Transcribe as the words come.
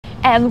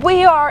and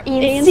we are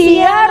in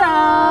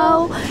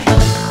Seattle.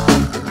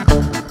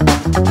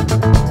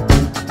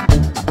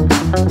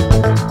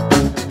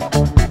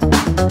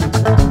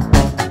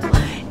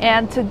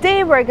 And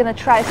today we're gonna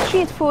try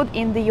street food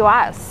in the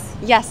US.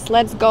 Yes,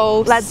 let's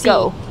go. Let's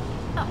go.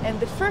 And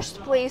the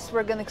first place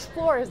we're gonna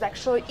explore is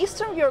actually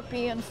Eastern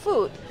European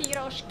food.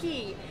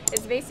 𝗘𝘁𝗍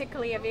is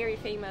basically a very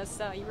famous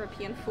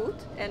European food,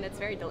 and it's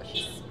very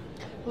delicious.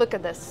 Look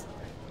at this.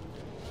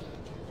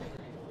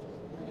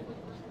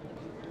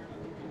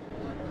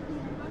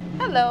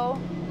 Hello.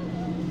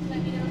 Let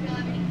me know if you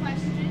have any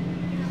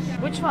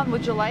questions. Which one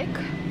would you like?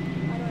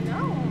 I don't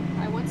know.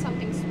 I want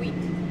something sweet.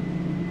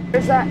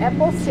 There's an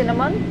apple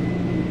cinnamon.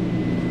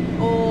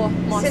 Oh,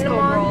 Moscow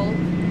cinnamon roll.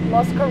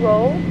 Moscow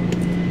roll.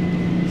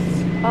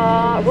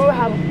 We will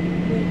have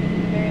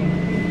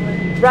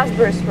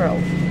raspberry swirl.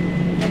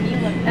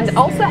 And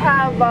also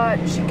have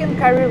chicken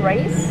curry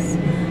rice,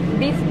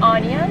 beef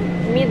onion,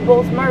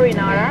 meatballs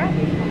marinara,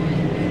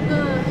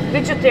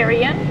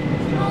 vegetarian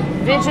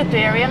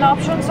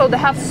option. So they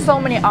have so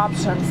many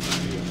options.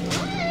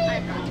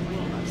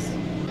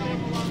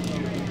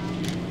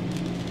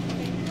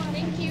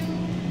 Thank you.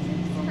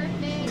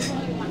 Perfect.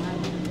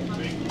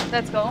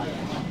 Let's go.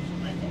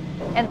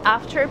 And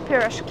after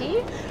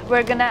𝗘𝘁𝗍,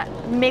 we're gonna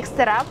mix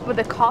it up with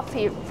the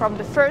coffee from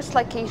the first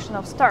location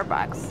of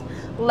Starbucks.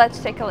 Let's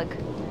take a look.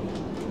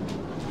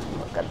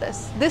 Look at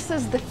this. This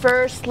is the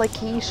first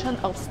location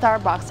of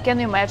Starbucks. Can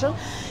you imagine?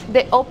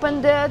 They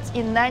opened it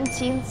in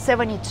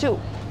 1972.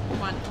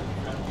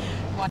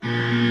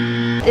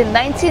 In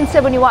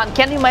 1971.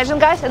 Can you imagine,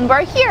 guys? And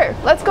we're here.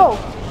 Let's go.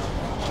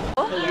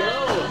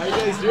 Hello, how you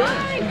guys doing?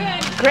 Hi,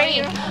 good.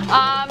 Great.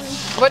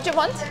 What do you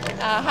want?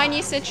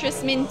 Honey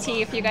citrus mint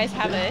tea, if you guys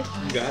have it.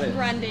 You got it.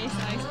 Grande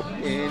size.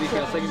 Anything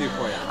else I can do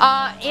for you?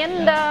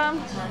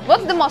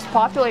 What's the most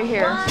popular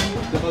here?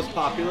 The most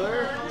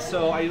popular,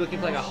 so are you looking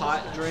for like a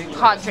hot drink?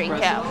 Hot like drink,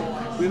 espresso?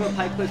 yeah. We have a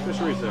Pike Place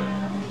Special Reserve.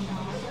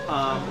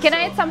 Can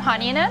I add some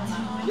honey in it?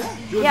 Yeah.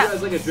 Do you want to do it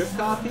as like a drip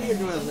coffee, or do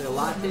you want it as like a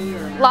latte,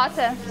 or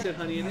Latte. you said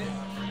honey in it?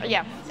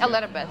 Yeah, a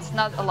little bit,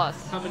 not a lot.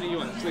 How many you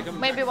want? So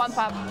Maybe 1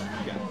 cup.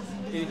 Okay.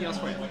 Anything else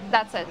for you?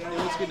 That's it. And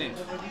what's your good name?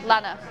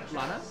 Lana.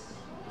 Lana?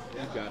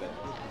 You got it.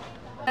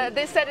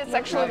 They said it's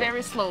actually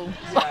very slow.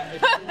 Yeah,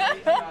 if you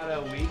wait about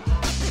a week.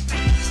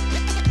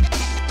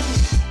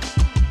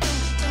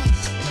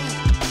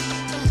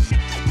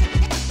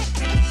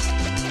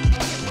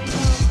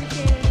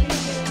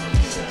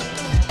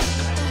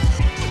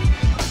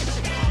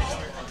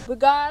 We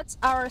got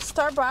our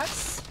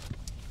Starbucks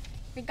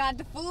We got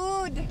the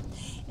food.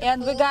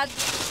 and we got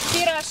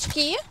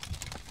𝗘𝘁𝗍𝗍.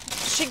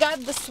 She got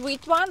the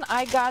sweet one,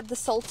 I got the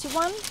salty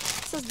one.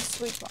 This is the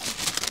sweet one.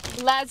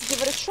 Let's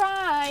give it a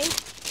try.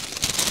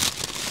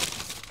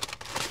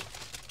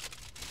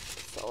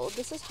 So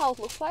this is how it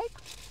looks like.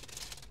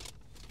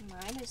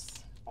 Mine is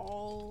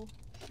all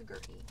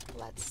sugary.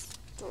 Let's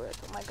do it.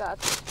 Oh my god.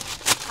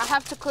 I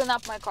have to clean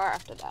up my car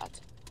after that.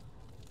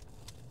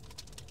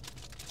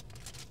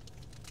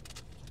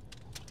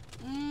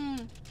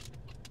 Mmm.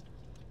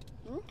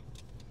 Mmm.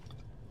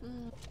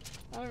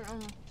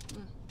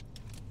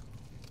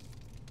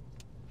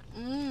 Mmm.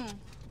 Mmm.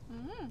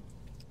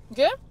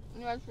 Good?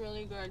 That's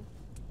really good.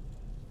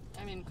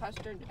 I mean,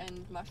 custard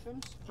and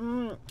mushrooms,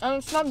 And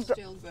it's not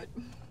still good.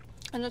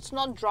 and it's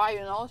not dry,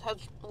 you know. It has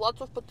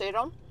lots of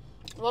potato,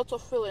 lots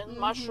of filling,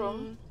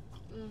 mushroom.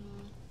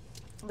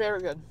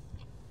 Very good.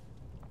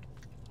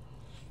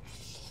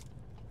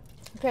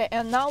 Okay,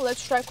 and now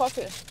let's try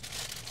coffee.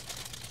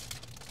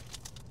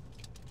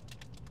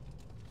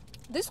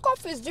 This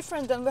coffee is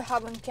different than we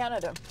have in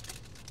Canada,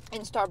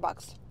 in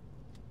Starbucks.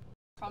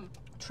 Come.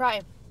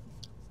 Try.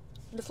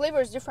 The flavor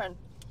is different.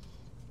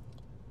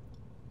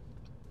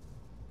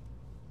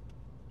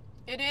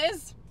 It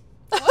is?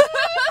 What?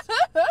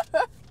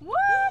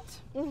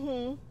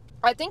 What?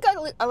 I think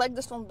I like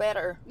this one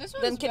better. This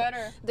one's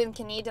better. Than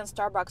Canadian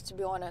Starbucks, to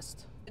be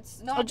honest.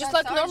 It's not Or just that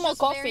like sour, it's normal just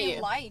coffee. Very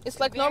light. It's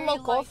like Very normal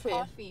light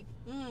coffee.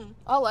 Mm.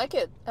 I like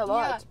it a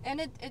lot. Yeah,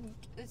 and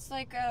it's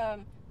like a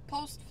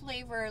post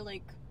flavor,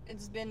 like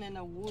it's been in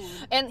a wood.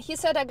 And he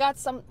said I got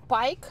some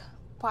Pike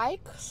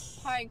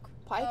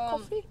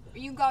coffee.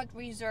 You got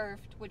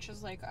reserved, which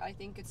is like, I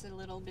think it's a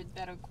little bit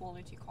better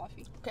quality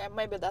coffee. Okay,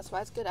 maybe that's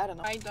why it's good. I don't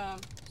know. I the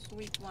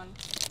sweet one.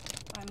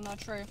 I'm not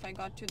sure if I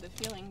got to the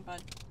feeling,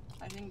 but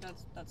I think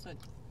that's it.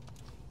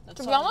 That's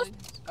To be honest,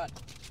 it's got.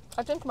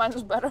 I think mine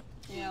is better.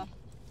 Yeah,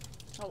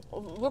 Oh,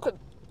 look at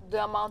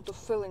the amount of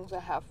fillings I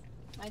have.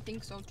 I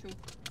think so too.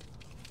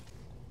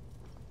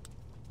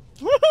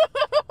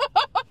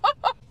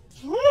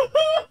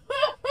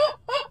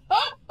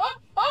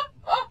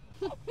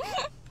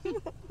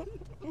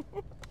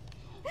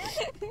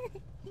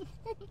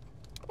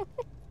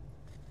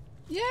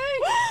 Yay!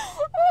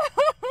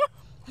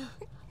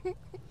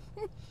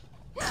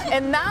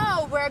 And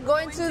now we're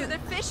going to the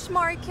fish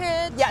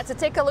market. yeah, to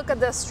take a look at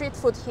the street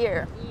food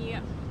here.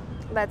 Yeah.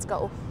 Let's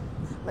go.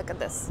 Look at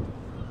this.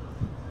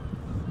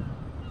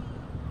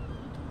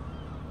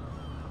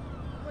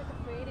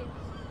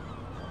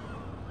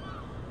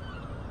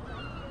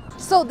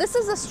 So this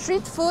is a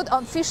street food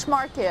on fish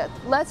market.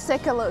 Let's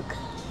take a look.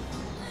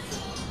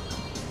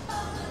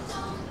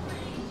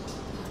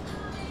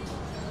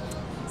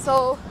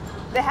 So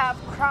they have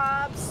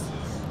crabs,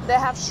 they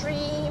have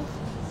shrimp,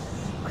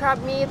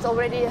 crab meat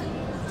already.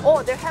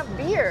 Oh, they have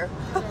beer.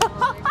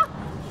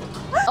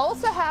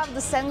 Also have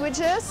the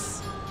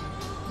sandwiches,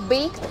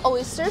 baked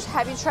oysters.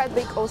 Have you tried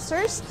baked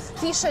oysters?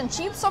 Fish and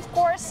chips, of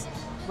course.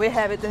 We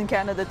have it in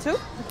Canada too.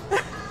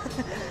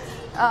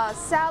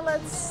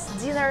 Salads,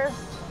 dinner.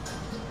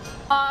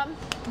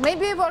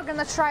 Maybe we're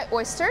gonna try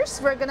oysters.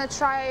 We're gonna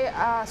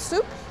try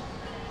soup,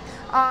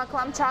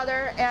 clam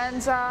chowder,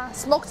 and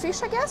smoked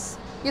fish, I guess.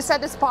 You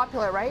said it's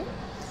popular, right?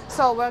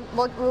 So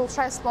we'll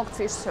try smoked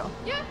fish too.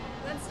 Yeah.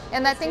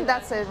 And I think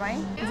that's it,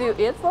 right? Yeah. Do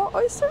you eat for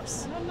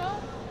oysters? I don't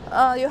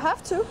know. You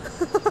have to.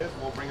 Yes,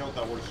 we'll bring out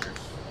the oysters.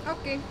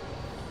 Okay.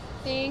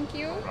 Thank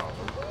you. No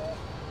problem.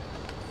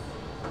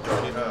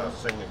 You need a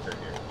signature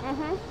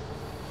here.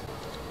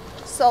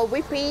 So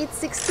we paid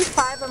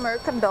 $65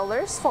 American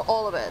for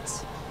all of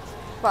it.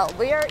 Well,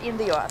 we are in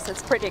the US.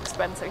 It's pretty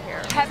expensive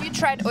here. Have you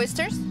tried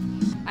oysters?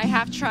 I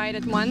have tried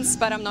it once,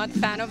 but I'm not a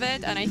fan of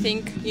it, and I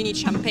think you need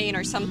champagne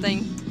or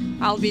something.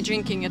 I'll be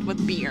drinking it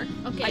with beer.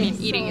 Okay, I mean,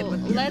 eating it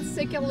with beer. Let's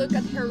take a look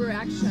at her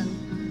reaction.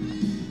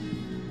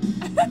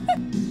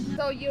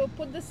 So you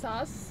put the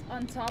sauce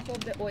on top of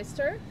the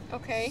oyster.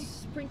 Okay.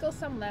 Sprinkle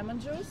some lemon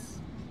juice.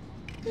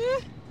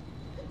 Oh,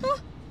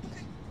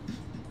 okay.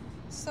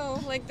 So,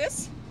 like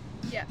this?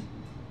 Yeah.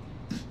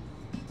 Oh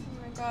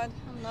my god,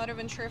 I'm not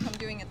even sure if I'm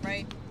doing it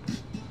right.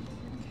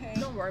 Okay.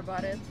 Don't worry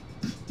about it.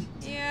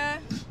 Yeah.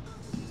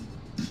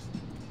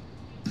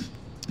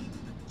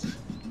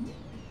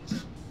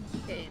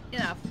 Okay,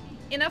 enough.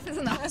 Enough is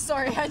enough.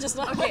 Sorry, I just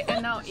not. Okay,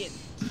 and now eat.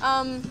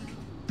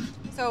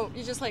 So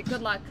you just like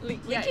Good luck. lick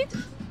Yeah. it?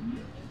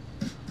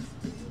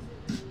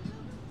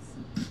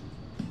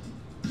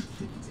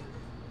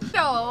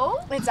 So,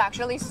 It's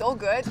actually so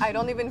good. I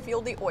don't even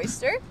feel the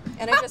oyster,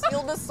 and I just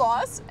feel the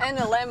sauce and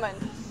the lemon,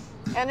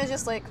 and it's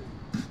just like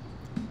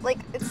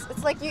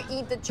it's like you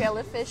eat the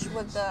jellyfish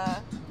with the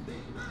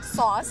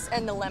sauce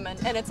and the lemon,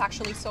 and it's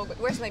actually so good.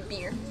 Where's my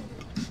beer?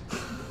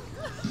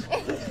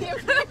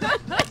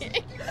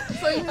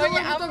 so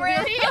Okay, I'm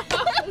ready.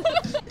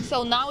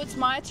 So now it's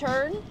my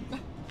turn.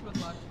 Good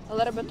luck. A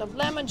little bit of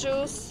lemon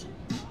juice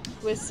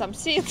with some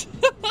seeds.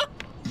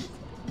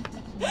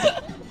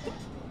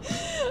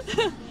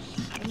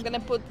 I'm gonna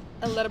put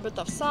a little bit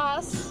of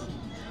sauce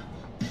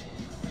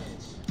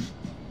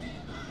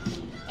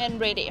and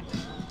ready.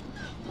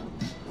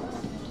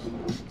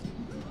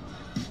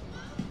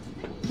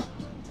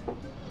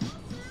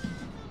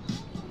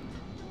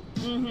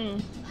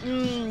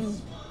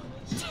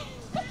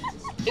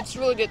 It's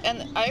really good,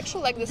 and I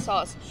actually like the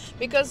sauce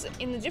because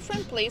in the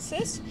different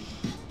places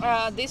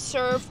they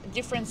serve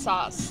different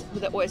sauce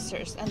with the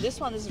oysters, and this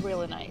one is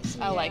really nice.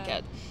 I like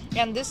it,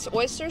 and these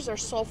oysters are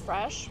so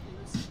fresh.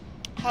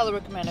 Highly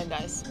recommend it,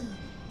 guys.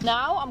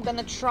 Now I'm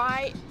gonna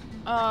try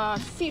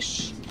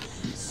fish.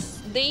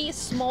 They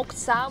smoked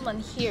salmon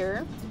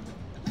here.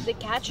 They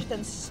catch it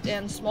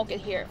and smoke it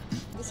here.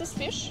 This is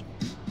fish.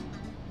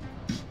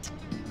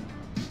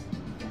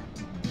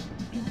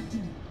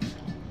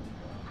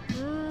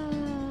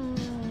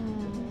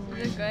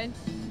 Is it good?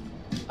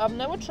 I've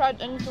never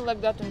tried anything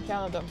like that in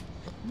Canada.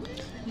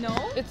 No?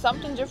 It's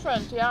something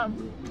different, yeah.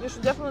 You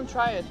should definitely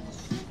try it.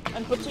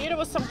 And potato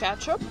with some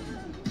ketchup.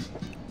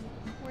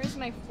 Where's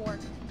my fork?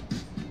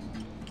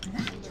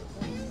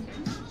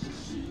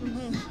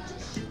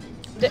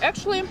 They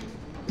actually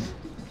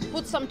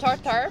put some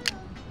tartar.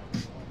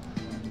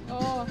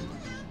 Oh,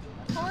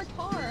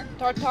 tartar.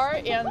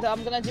 Tartar, and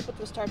I'm gonna dip it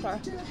with tartar.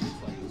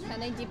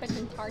 Can I dip it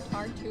in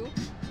tartar too?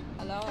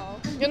 Hello.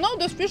 You know,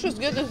 this fish is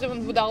good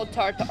even without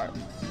tartar.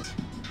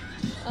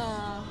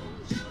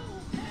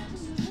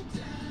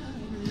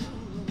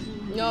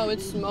 No,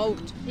 it's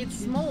smoked. It's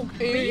smoked.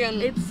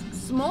 can- It's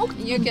smoked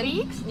you and can-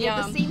 baked yeah.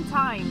 at the same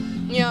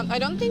time. Yeah, I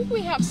don't think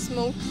we have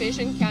smoked fish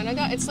in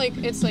Canada. It's like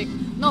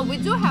No, we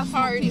do have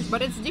smoked Hard. fish,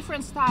 but it's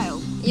different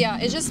style. yeah,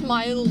 it's just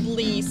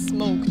mildly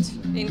smoked.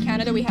 In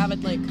Canada, we have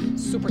it like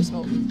super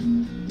smoked.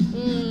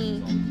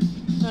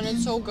 And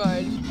it's so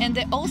good. And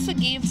they also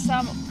give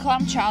some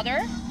clam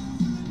chowder.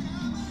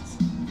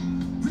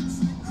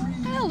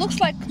 Looks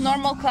like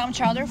normal clam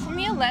chowder for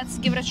me. Let's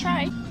give it a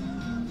try.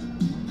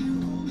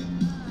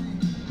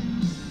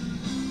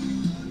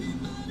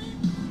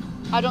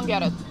 I don't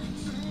get it.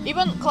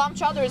 Even clam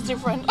chowder is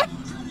different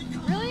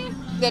Really?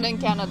 than in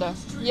Canada.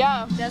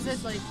 Yeah, Does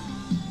it like?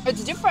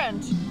 it's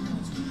different.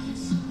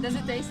 Does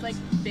it taste like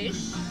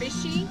fish?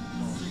 Fishy?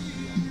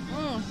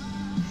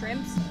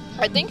 Shrimps?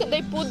 I think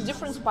they put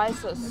different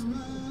spices.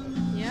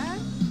 Yeah.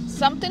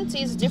 Something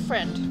tastes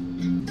different.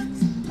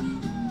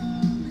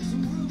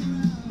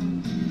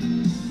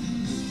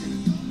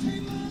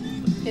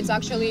 It's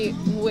actually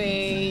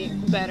way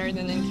better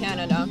than in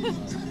Canada.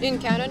 In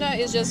Canada,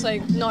 it's just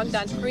like not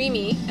that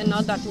creamy and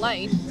not that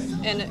light,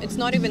 and it's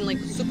not even like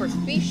super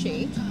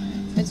fishy.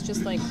 It's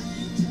just like,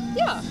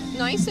 yeah,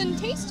 nice and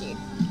tasty.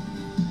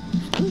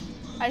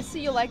 I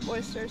see you like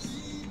oysters.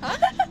 Huh?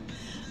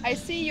 I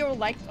see you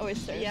like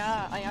oysters.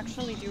 Yeah, I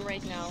actually do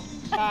right now.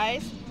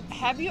 Guys,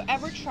 have you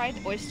ever tried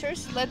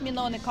oysters? Let me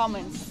know in the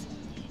comments.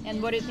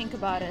 And what do you think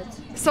about it?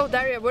 So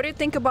Daria, what do you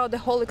think about the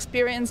whole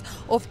experience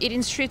of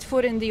eating street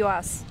food in the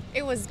US?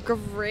 It was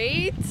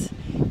great.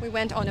 We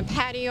went on a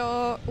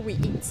patio, we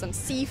eat some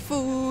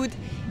seafood,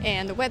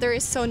 and the weather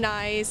is so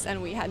nice,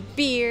 and we had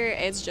beer.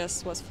 It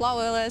just was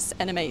flawless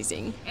and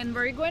amazing. And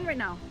where are you going right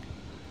now?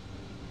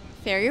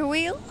 Ferry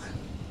wheel?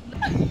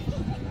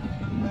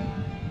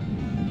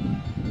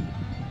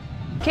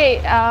 Okay,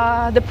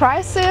 the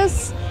price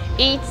is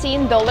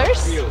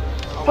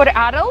 $18 for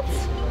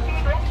adults,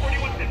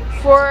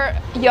 for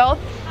youth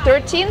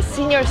 13,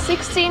 senior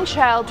 16,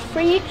 child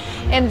free,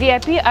 and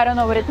VIP, I don't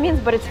know what it means,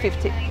 but it's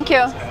 50. Thank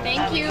you.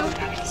 Thank you.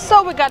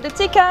 So we got the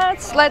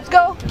tickets, let's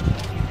go.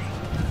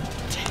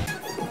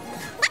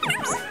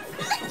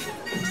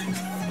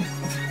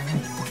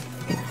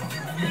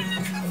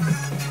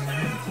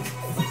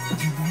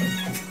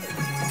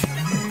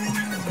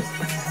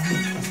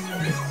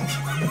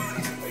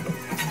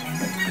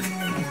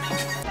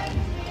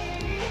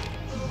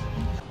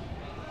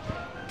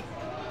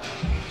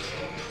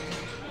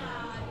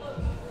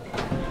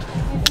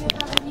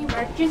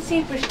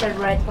 Emergency, push the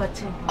red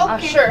button.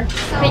 Okay. Sure.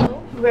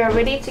 So, We're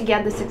ready to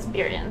get this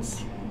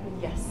experience.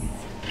 yes.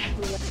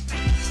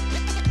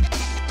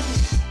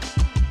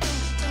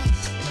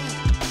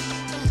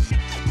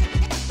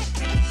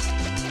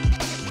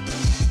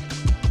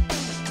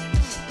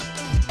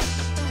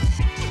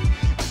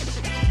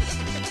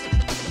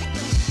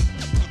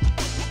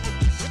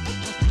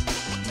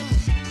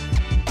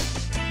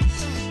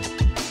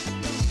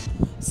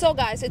 So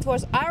guys, it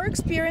was our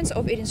experience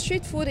of eating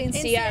street food in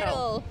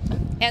Seattle.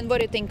 And what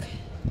do you think?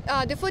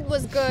 The food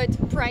was good,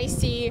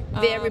 pricey.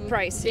 Very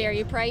pricey.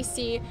 Very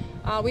pricey.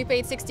 We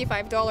paid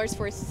 $65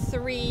 for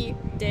 3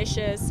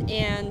 dishes,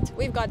 and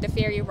we've got the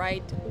ferry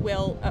ride.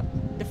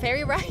 The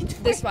ferry ride?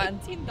 This one.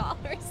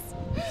 $18.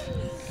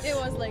 It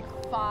was like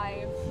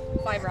five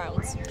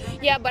rounds.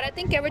 Yeah, but I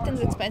think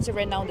everything's expensive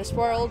right now in this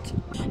world,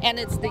 and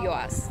it's the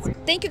US.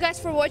 Thank you guys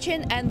for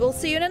watching, and we'll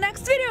see you in the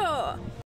next video.